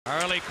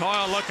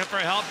Coyle looking for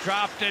help,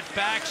 dropped it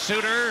back.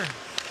 Suter.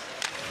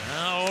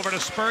 Now over to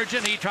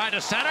Spurgeon. He tried to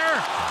center,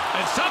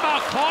 and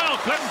somehow Coyle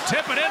couldn't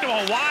tip it into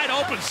a wide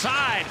open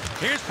side.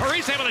 Here's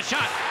Parise with a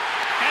shot.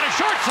 And a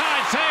short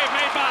side save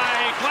made by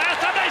Glass,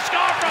 and they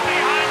score from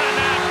behind the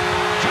net.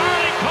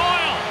 Charlie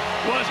Coyle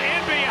was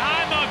in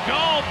behind the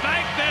goal,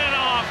 banked it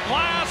off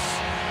Glass.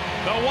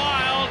 The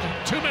Wild,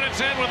 2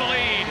 minutes in with the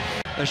lead.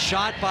 A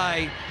shot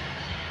by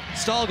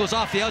Stahl goes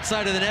off the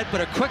outside of the net,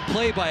 but a quick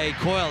play by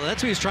Coyle.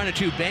 That's what he's trying to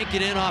do, bank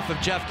it in off of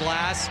Jeff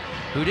Glass,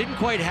 who didn't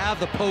quite have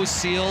the post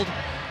sealed.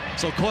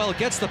 So Coyle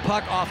gets the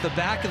puck off the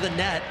back of the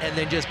net and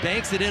then just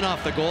banks it in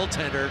off the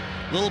goaltender.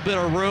 Little bit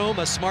of room,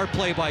 a smart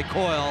play by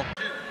Coyle.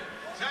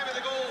 Time of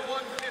the goal,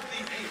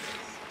 1:58.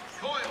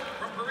 Coyle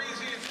from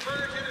Parise and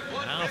Spurgeon at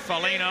 1:58. Now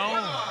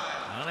Foligno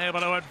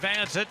unable to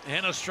advance it.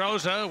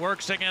 Hinostroza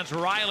works against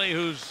Riley,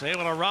 who's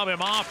able to rub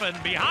him off, and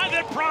behind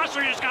it,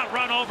 Prosser just got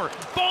run over.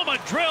 Bouma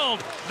drilled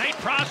Nate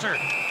Prosser.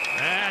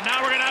 And now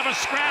we're gonna have a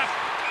scrap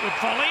with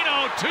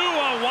Foligno to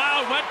a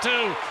Wild, went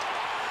to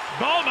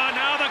Bouma.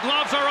 Now the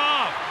gloves are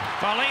off.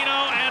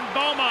 Foligno and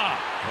Bouma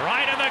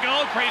right in the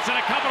goal crease, and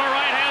a couple of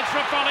right hands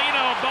from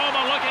Foligno.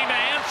 Bouma looking to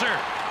answer.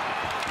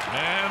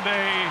 And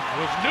they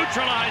was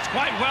neutralized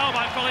quite well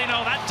by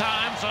Foligno that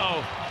time,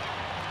 so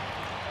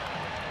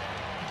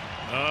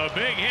a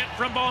big hit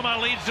from Bouma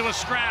leads to a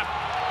scrap.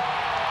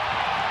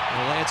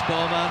 Well, Lance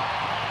Bouma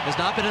has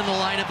not been in the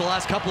lineup the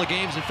last couple of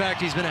games. In fact,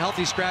 he's been a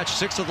healthy scratch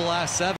 6 of the last 7.